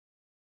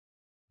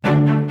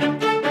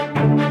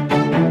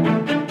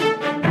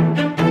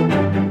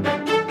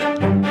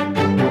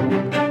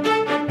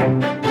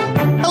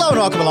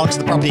Welcome along to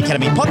the Property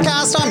Academy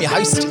podcast. I'm your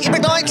host, Ian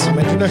McKnight. I'm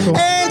Andrew Nicol.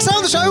 And today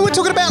on the show, we're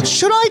talking about,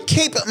 should I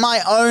keep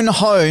my own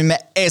home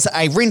as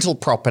a rental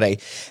property?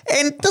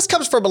 And this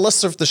comes from a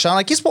list of the show. And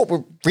I guess what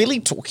we're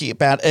really talking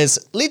about is,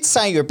 let's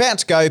say you're about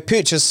to go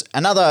purchase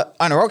another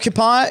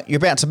owner-occupier. You're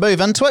about to move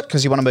into it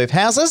because you want to move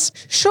houses.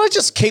 Should I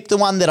just keep the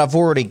one that I've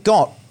already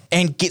got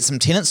and get some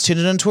tenants, turn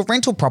it into a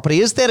rental property?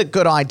 Is that a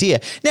good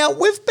idea? Now,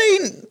 we've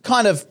been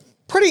kind of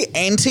pretty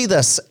anti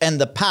this in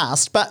the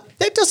past, but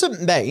that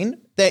doesn't mean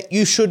that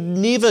you should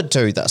never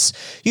do this.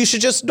 You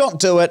should just not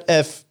do it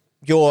if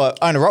your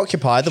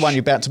owner-occupier, the one you're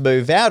about to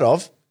move out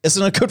of,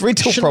 isn't a good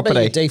rental property.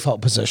 Shouldn't be your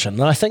default position.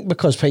 And I think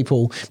because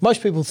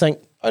most people think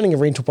owning a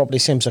rental property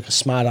seems like a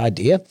smart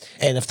idea.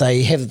 And if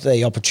they have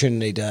the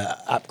opportunity to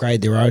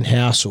upgrade their own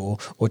house or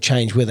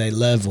change where they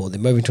live, or they're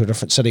moving to a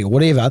different city or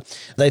whatever,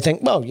 they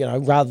think, well,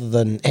 rather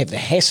than have the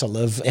hassle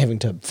of having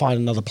to find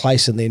another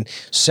place and then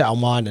sell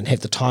mine and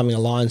have the timing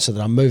aligned so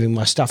that I'm moving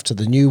my stuff to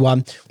the new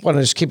one, why don't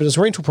I just keep it as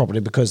a rental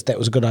property, because that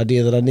was a good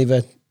idea that I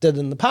never did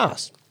in the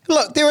past.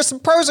 Look, there are some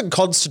pros and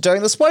cons to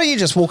doing this. Why don't you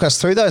just walk us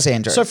through those,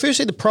 Andrew? So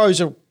firstly, the pros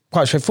are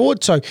quite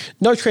straightforward. So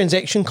no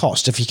transaction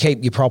cost if you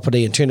keep your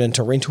property and turn it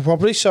into a rental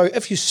property. So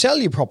if you sell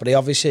your property,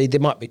 obviously there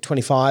might be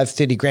 25,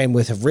 30 grand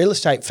worth of real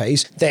estate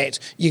fees that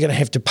you're going to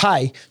have to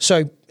pay.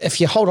 So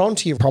if you hold on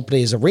to your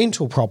property as a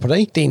rental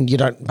property, then you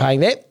don't pay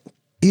that.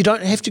 You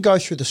don't have to go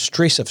through the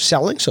stress of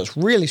selling, so it's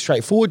really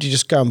straightforward. You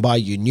just go and buy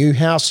your new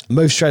house,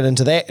 move straight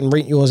into that and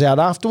rent yours out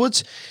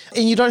afterwards.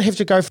 And you don't have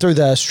to go through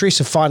the stress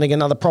of finding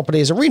another property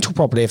as a rental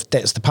property if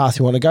that's the path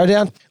you want to go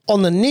down.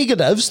 On the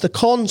negatives, the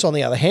cons on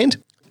the other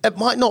hand, it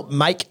might not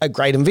make a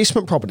great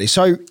investment property.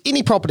 So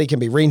any property can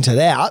be rented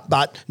out,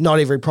 but not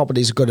every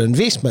property is a good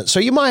investment. So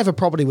you might have a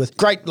property with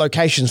great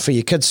locations for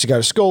your kids to go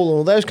to school and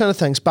all those kind of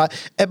things, but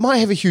it might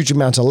have a huge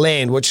amount of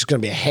land, which is going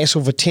to be a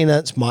hassle for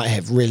tenants, might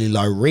have really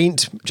low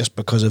rent just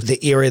because of the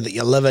area that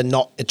you live in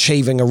not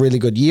achieving a really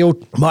good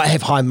yield, might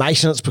have high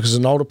maintenance because it's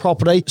an older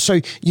property.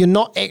 So you're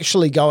not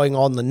actually going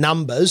on the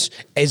numbers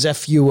as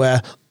if you were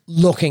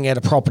looking at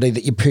a property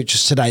that you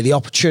purchased today, the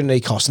opportunity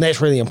cost, and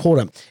that's really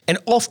important. And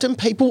often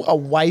people are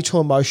way too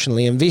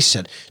emotionally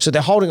invested. So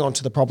they're holding on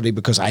to the property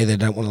because A, they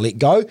don't want to let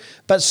go,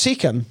 but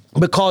second,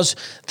 because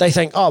they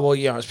think, oh,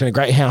 well, it's been a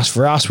great house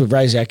for us, we've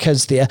raised our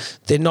kids there.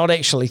 They're not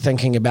actually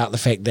thinking about the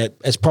fact that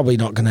it's probably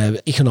not going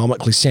to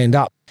economically stand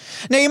up.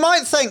 Now, you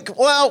might think,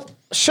 well,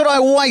 should I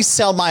always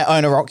sell my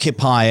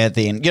owner-occupier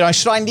then?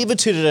 Should I never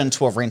turn it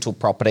into a rental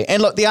property?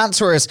 And look, the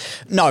answer is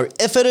no.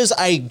 If it is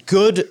a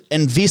good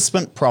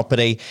investment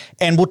property,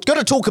 and we're going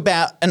to talk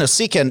about in a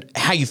second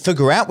how you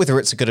figure out whether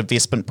it's a good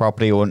investment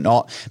property or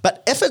not,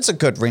 but if it's a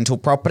good rental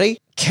property,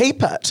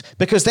 keep it,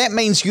 because that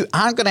means you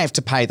aren't going to have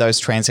to pay those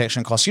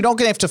transaction costs. You're not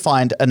going to have to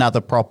find another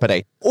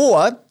property.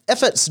 Or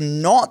if it's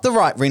not the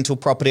right rental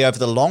property over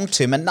the long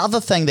term, another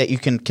thing that you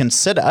can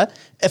consider,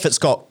 if it's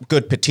got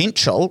good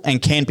potential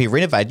and can be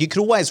renovated, you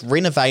could always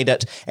renovate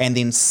it and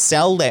then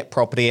sell that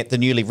property at the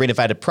newly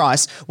renovated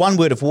price. One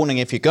word of warning,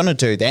 if you're going to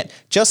do that,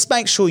 just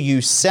make sure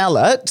you sell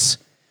it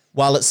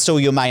while it's still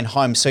your main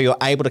home, so you're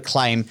able to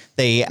claim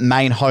the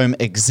main home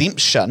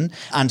exemption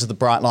under the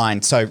Bright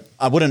Line. So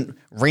I wouldn't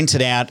rent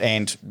it out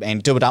and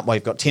do it up while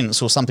you've got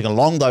tenants or something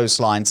along those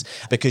lines,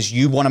 because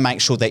you want to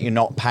make sure that you're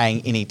not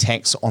paying any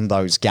tax on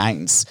those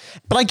gains.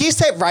 But I guess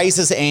that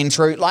raises,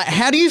 Andrew,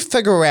 how do you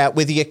figure out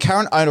whether your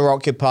current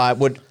owner-occupier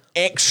would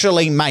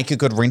actually make a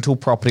good rental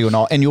property or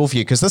not, in your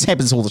view? Because this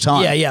happens all the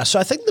time. Yeah. So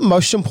I think the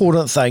most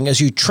important thing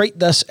is you treat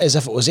this as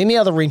if it was any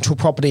other rental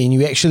property and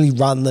you actually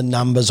run the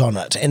numbers on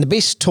it. And the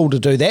best tool to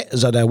do that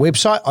is at our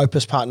website,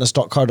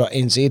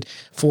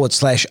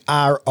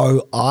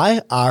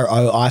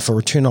 opuspartners.co.nz/ROI for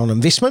return on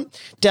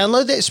investment.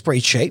 Download that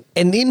spreadsheet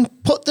and then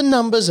put the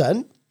numbers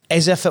in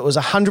as if it was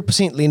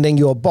 100% lending.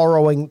 You're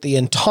borrowing the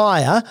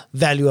entire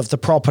value of the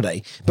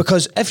property.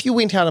 Because if you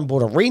went out and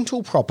bought a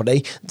rental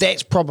property,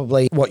 that's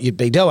probably what you'd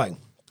be doing.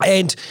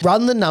 And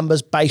run the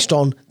numbers based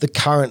on the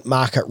current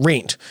market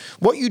rent.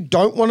 What you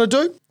don't want to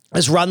do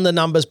is run the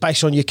numbers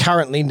based on your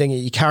current lending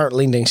and your current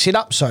lending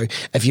setup. So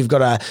if you've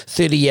got a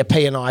 30-year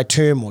P&I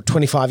term or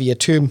 25-year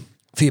term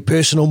for your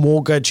personal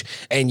mortgage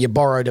and you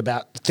borrowed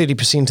about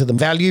 30% of the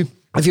value,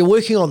 if you're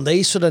working on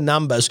these sort of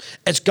numbers,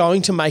 it's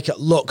going to make it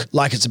look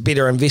like it's a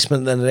better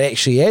investment than it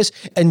actually is.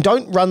 And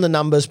don't run the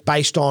numbers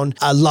based on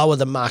a lower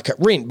than market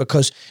rent,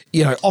 because,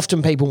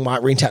 often people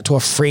might rent out to a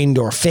friend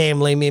or a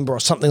family member or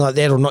something like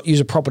that, or not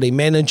use a property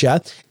manager.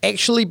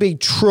 Actually be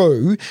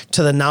true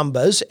to the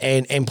numbers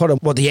and put in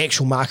what the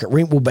actual market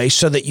rent will be,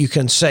 so that you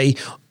can see,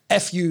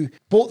 if you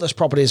bought this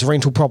property as a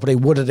rental property,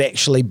 would it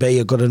actually be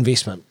a good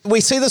investment? We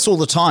see this all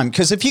the time,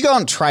 because if you go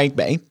on Trade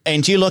Me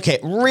and you look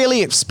at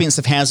really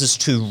expensive houses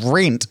to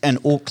rent in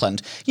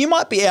Auckland, you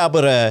might be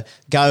able to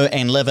go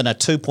and live in a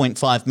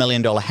 $2.5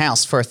 million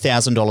house for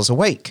 $1,000 a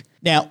week.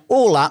 Now,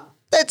 all up,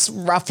 That's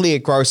roughly a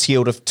gross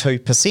yield of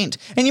 2%.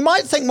 And you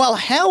might think, well,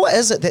 how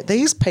is it that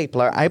these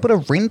people are able to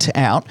rent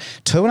out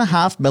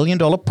 $2.5 million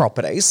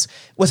properties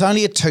with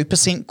only a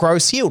 2%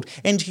 gross yield?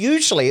 And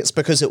usually it's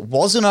because it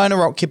was an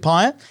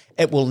owner-occupier.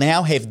 It will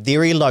now have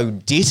very low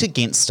debt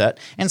against it.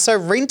 And so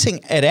renting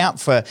it out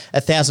for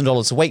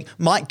 $1,000 a week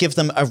might give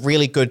them a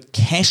really good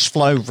cash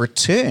flow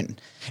return.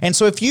 And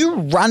so if you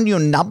run your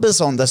numbers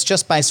on this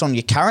just based on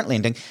your current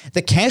lending,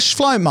 the cash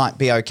flow might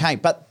be okay.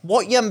 But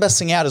what you're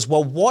missing out is,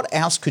 well, what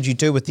else could you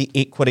do with the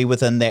equity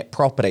within that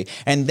property?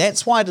 And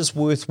that's why it is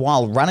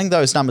worthwhile running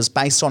those numbers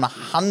based on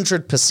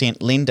 100%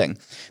 lending.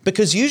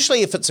 Because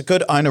usually if it's a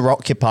good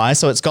owner-occupier,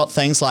 so it's got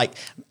things like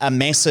a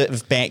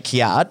massive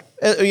backyard,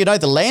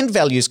 the land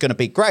value is going to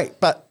be great,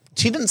 but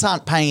tenants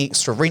aren't paying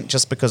extra rent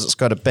just because it's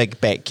got a big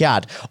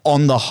backyard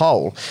on the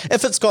whole.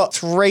 If it's got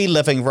 3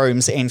 living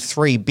rooms and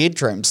 3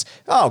 bedrooms,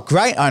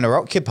 great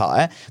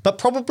owner-occupier, but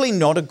probably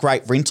not a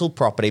great rental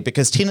property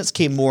because tenants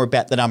care more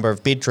about the number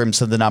of bedrooms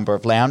than the number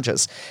of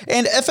lounges.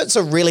 And if it's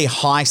a really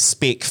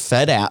high-spec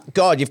fit-out,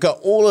 God, you've got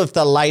all of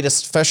the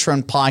latest Fisher &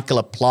 Paykel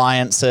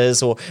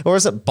appliances, or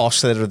is it Bosch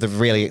that are the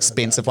really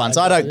expensive ones?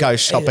 I don't go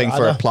shopping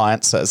for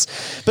appliances.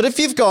 But if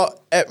you've got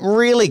it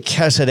really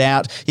kitted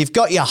out, you've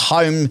got your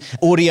home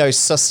audio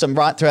system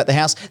right throughout the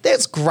house,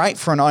 that's great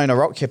for an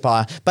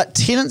owner-occupier, but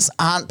tenants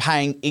aren't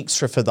paying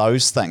extra for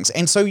those things.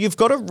 And so you've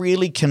got to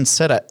really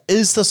consider,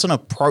 is this an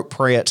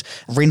appropriate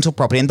rental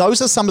property? And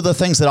those are some of the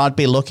things that I'd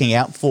be looking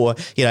out for,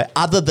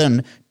 other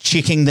than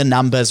checking the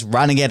numbers,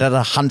 running it at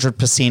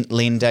 100%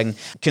 lending,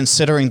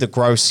 considering the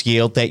gross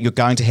yield that you're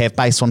going to have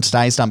based on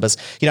today's numbers.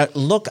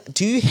 Look,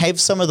 do you have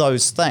some of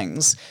those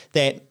things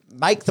that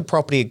make the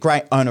property a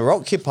great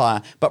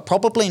owner-occupier, but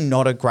probably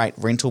not a great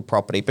rental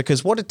property?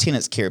 Because what do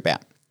tenants care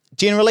about?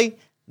 Generally,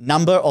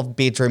 number of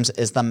bedrooms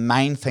is the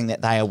main thing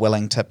that they are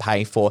willing to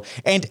pay for,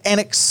 and an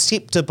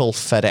acceptable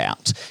fit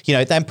out.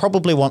 They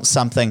probably want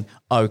something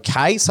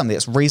okay, something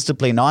that's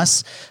reasonably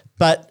nice,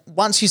 but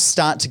once you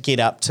start to get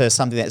up to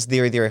something that's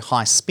very, very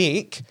high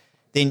spec,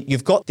 then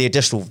you've got the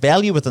additional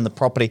value within the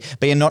property,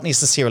 but you're not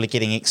necessarily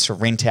getting extra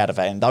rent out of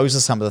it. And those are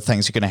some of the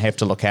things you're going to have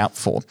to look out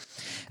for.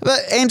 But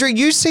Andrew,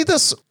 you see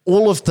this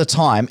all of the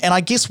time. And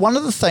I guess one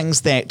of the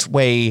things that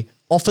we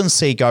often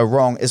see go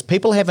wrong is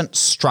people haven't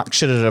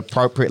structured it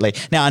appropriately.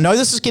 Now, I know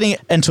this is getting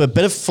into a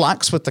bit of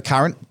flux with the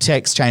current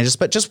tax changes,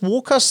 but just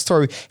walk us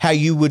through how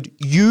you would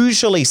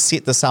usually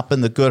set this up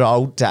in the good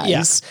old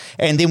days,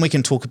 and then we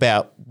can talk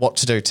about what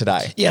to do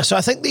today. Yeah, so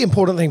I think the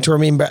important thing to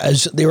remember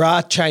is there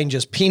are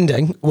changes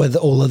pending with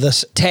all of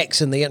this tax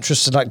and the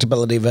interest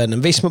deductibility of an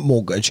investment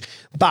mortgage,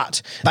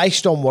 but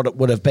based on what it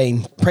would have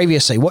been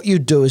previously, what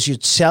you'd do is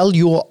you'd sell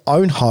your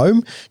own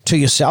home to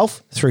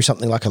yourself through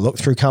something like a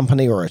look-through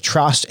company or a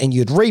trust, and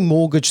you'd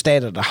remortgage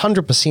that at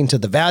 100%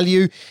 of the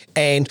value,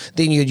 and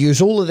then you'd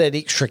use all of that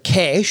extra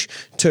cash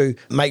to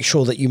make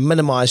sure that you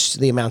minimised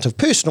the amount of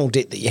personal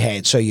debt that you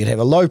had. So you'd have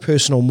a low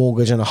personal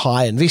mortgage and a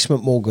high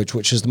investment mortgage,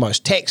 which is the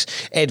most tax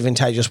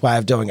advantageous way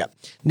of doing it.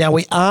 Now,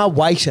 we are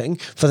waiting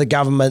for the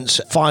government's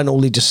final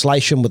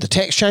legislation with the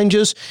tax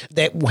changes.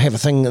 That will have a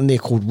thing in there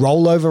called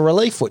rollover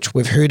relief, which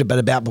we've heard a bit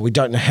about, but we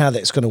don't know how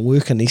that's going to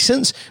work in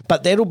essence.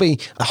 But that'll be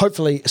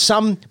hopefully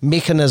some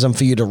mechanism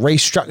for you to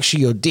restructure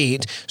your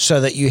debt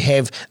so that you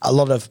have a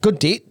lot of good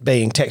debt,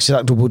 being tax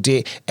deductible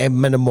debt, and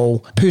minimal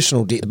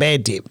personal debt,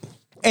 bad debt.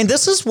 And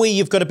this is where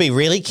you've got to be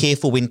really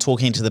careful when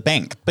talking to the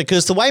bank,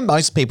 because the way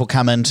most people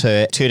come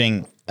into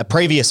turning a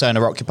previous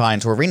owner-occupier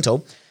into a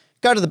rental,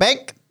 go to the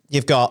bank,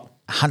 you've got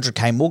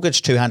 100K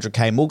mortgage,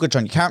 200K mortgage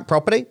on your current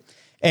property,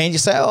 and you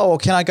say, well,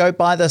 can I go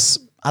buy this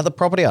other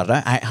property? I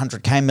don't know,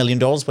 $800K, $1 million,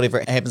 whatever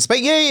it happens.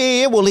 But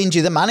yeah, we'll lend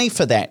you the money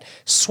for that.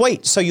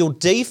 Sweet. So your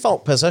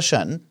default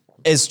position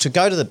is to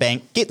go to the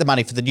bank, get the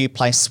money for the new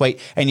place, sweet,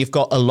 and you've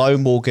got a low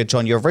mortgage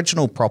on your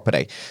original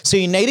property. So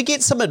you need to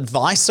get some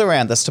advice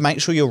around this to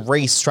make sure you're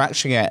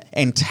restructuring it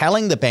and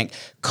telling the bank,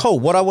 cool,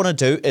 what I want to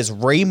do is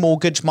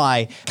remortgage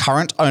my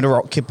current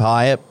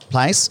owner-occupier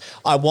place.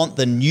 I want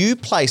the new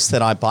place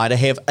that I buy to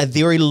have a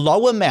very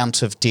low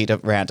amount of debt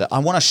around it. I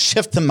want to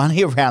shift the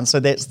money around so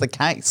that's the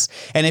case.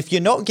 And if you're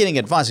not getting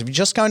advice, if you're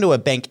just going to a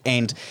bank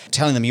and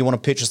telling them you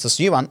want to purchase this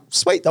new one,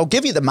 sweet, they'll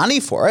give you the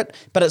money for it,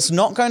 but it's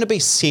not going to be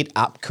set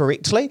up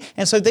correctly.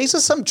 And so these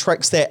are some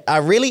tricks that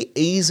are really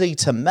easy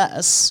to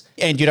miss.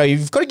 And,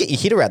 you've got to get your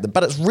head around them,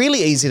 but it's really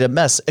easy to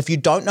miss if you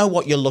don't know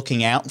what you're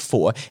looking out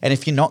for and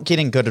if you're not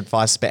getting good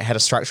advice about how to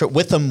structure it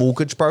with a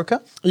mortgage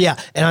broker. Yeah,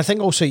 and I think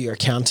also your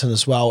accountant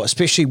as well,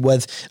 especially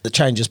with the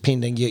changes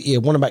pending, you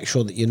want to make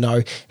sure that you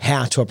know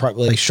how to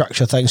appropriately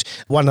structure things.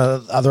 One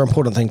other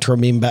important thing to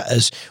remember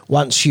is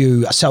once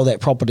you sell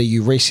that property,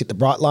 you reset the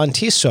Brightline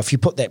test. So if you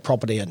put that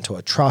property into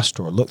a trust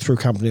or a look-through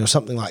company or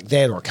something like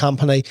that, or a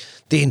company,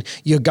 then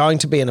you're going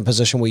to be in a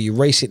position where you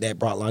reset that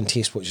bright line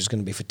test, which is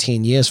going to be for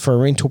 10 years for a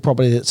rental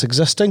property that's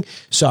existing.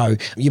 So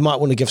you might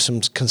want to give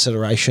some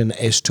consideration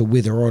as to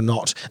whether or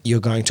not you're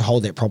going to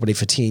hold that property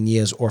for 10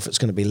 years, or if it's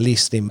going to be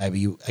less, then maybe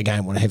you,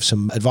 again, want to have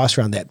some advice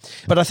around that.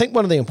 But I think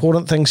one of the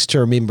important things to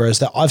remember is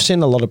that I've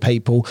seen a lot of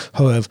people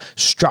who have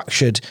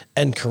structured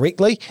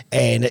incorrectly,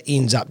 and it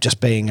ends up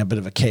just being a bit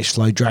of a cash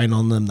flow drain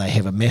on them. They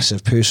have a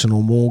massive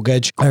personal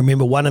mortgage. I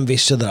remember one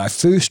investor that I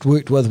first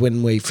worked with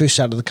when we first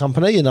started the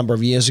company a number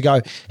of years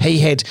ago. He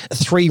had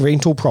 3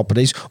 rental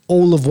properties,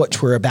 all of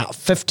which were about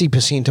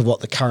 50% of what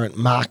the current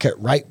market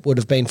rate would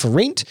have been for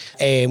rent.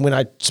 And when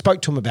I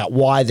spoke to him about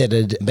why that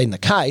had been the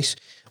case,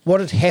 what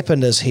had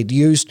happened is he'd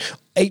used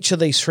each of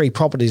these 3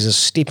 properties as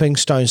stepping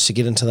stones to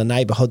get into the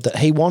neighbourhood that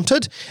he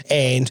wanted.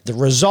 And the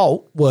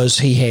result was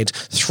he had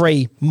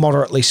 3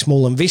 moderately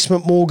small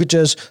investment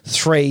mortgages,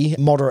 3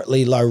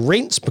 moderately low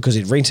rents because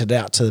he'd rented it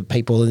out to the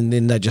people and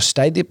then they just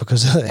stayed there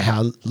because of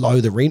how low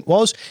the rent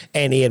was.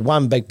 And he had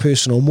 1 big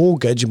personal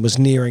mortgage and was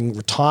nearing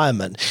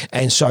retirement.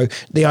 And so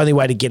the only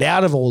way to get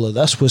out of all of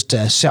this was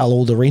to sell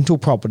all the rental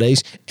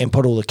properties and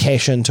put all the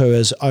cash into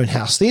his own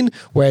house then.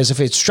 Whereas if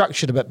he'd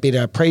structured a bit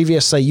better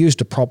previously,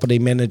 used a property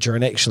manager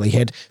and actually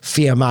had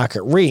fair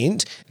market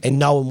rent and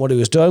knowing what he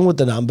was doing with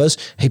the numbers,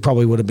 he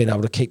probably would have been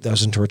able to keep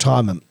those into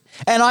retirement.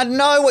 And I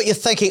know what you're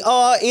thinking.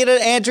 Oh,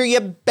 Andrew, you're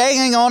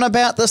banging on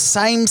about the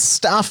same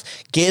stuff,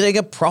 getting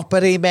a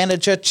property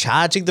manager,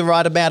 charging the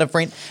right amount of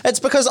rent. It's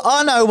because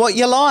I know what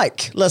you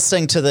like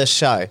listening to this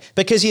show,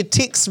 because you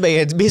text me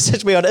and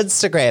message me on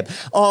Instagram.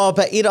 Oh,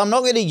 but Ed, I'm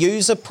not going to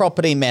use a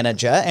property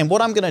manager. And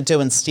what I'm going to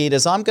do instead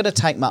is I'm going to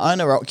take my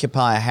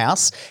owner-occupier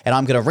house and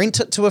I'm going to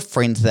rent it to a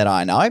friend that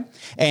I know.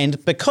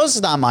 And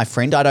because they're my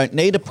friend, I don't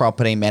need a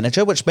property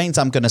manager, which means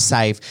I'm going to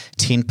save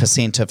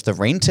 10% of the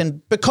rent.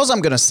 And because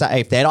I'm going to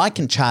save that, I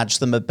can charge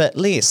them a bit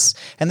less.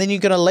 And then you're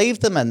going to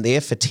leave them in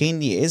there for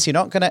 10 years. You're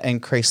not going to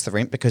increase the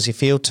rent because you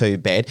feel too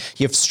bad.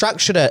 You've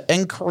structured it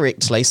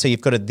incorrectly, so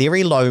you've got a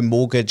very low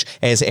mortgage,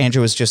 as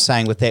Andrew was just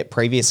saying with that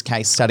previous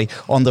case study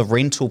on the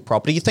rental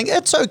property. You think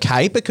it's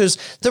okay because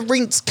the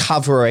rent's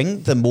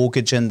covering the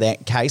mortgage in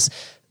that case.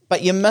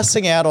 But you're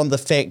missing out on the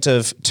fact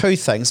of 2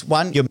 things.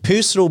 One, your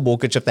personal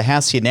mortgage of the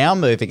house you're now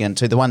moving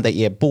into, the one that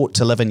you bought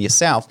to live in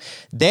yourself,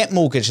 that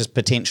mortgage is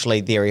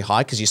potentially very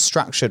high because you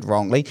structured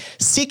wrongly.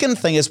 Second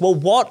thing is, well,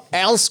 what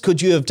else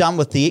could you have done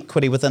with the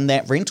equity within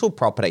that rental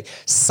property?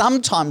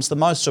 Sometimes the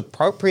most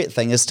appropriate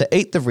thing is to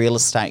eat the real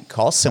estate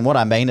costs. And what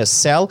I mean is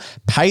sell,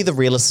 pay the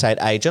real estate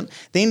agent,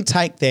 then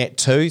take that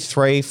 200,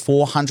 300,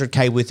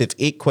 400K worth of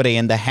equity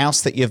in the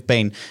house that you've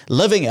been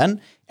living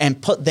in and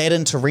put that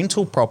into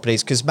rental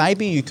properties, because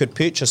maybe you could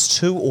purchase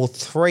 2 or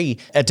 3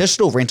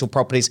 additional rental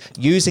properties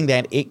using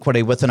that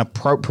equity with an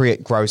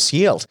appropriate gross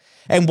yield.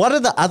 And what are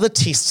the other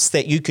tests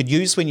that you could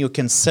use when you're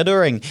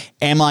considering,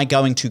 am I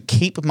going to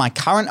keep my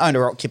current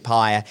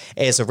owner-occupier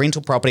as a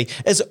rental property,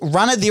 is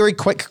run a very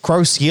quick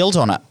gross yield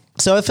on it.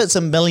 So if it's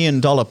 $1 million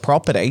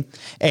property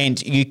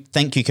and you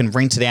think you can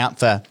rent it out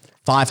for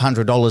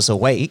 $500 a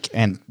week,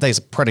 and these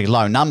are pretty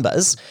low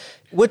numbers,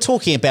 we're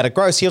talking about a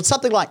gross yield,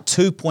 something like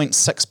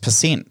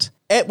 2.6%.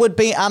 It would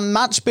be a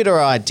much better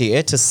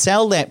idea to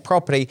sell that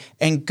property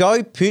and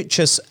go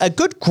purchase a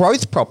good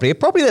growth property, a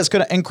property that's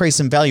going to increase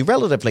in value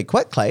relatively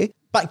quickly,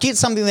 but get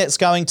something that's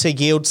going to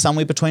yield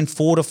somewhere between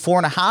 4 to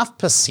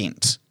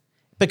 4.5%.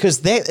 Because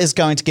that is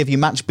going to give you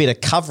much better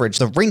coverage.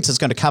 The rent is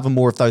going to cover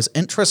more of those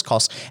interest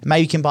costs.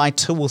 Maybe you can buy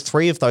 2 or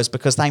 3 of those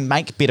because they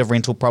make better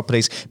rental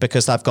properties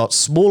because they've got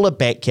smaller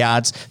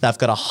backyards, they've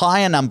got a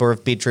higher number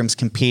of bedrooms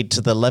compared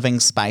to the living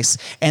space,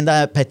 and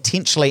they're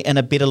potentially in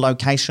a better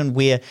location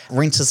where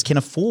renters can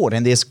afford,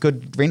 and there's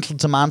good rental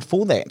demand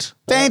for that.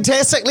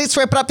 Fantastic. Let's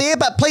wrap it up there,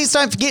 but please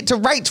don't forget to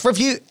rate,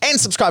 review, and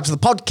subscribe to the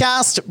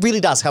podcast. It really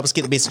does help us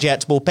get the message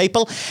out to more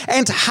people.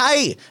 And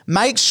hey,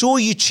 make sure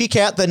you check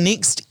out the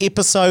next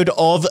episode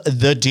of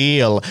The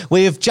Deal.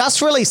 We've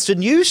just released a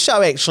new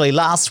show actually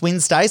last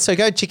Wednesday, so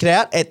go check it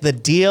out at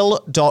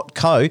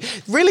thedeal.co.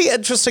 Really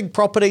interesting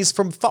properties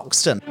from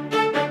Foxton.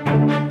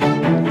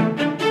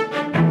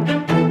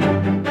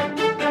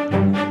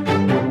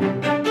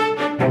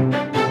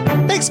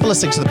 Thanks for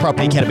listening to the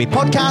Property Academy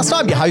podcast.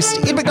 I'm your host,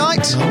 Ed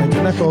McKnight.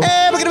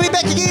 And we're going to be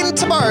back again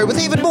tomorrow with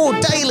even more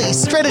daily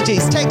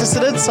strategies, tactics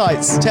and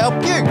insights to help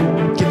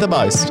you get the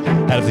most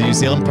out of the New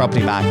Zealand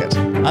property market.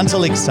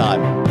 Until next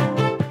time.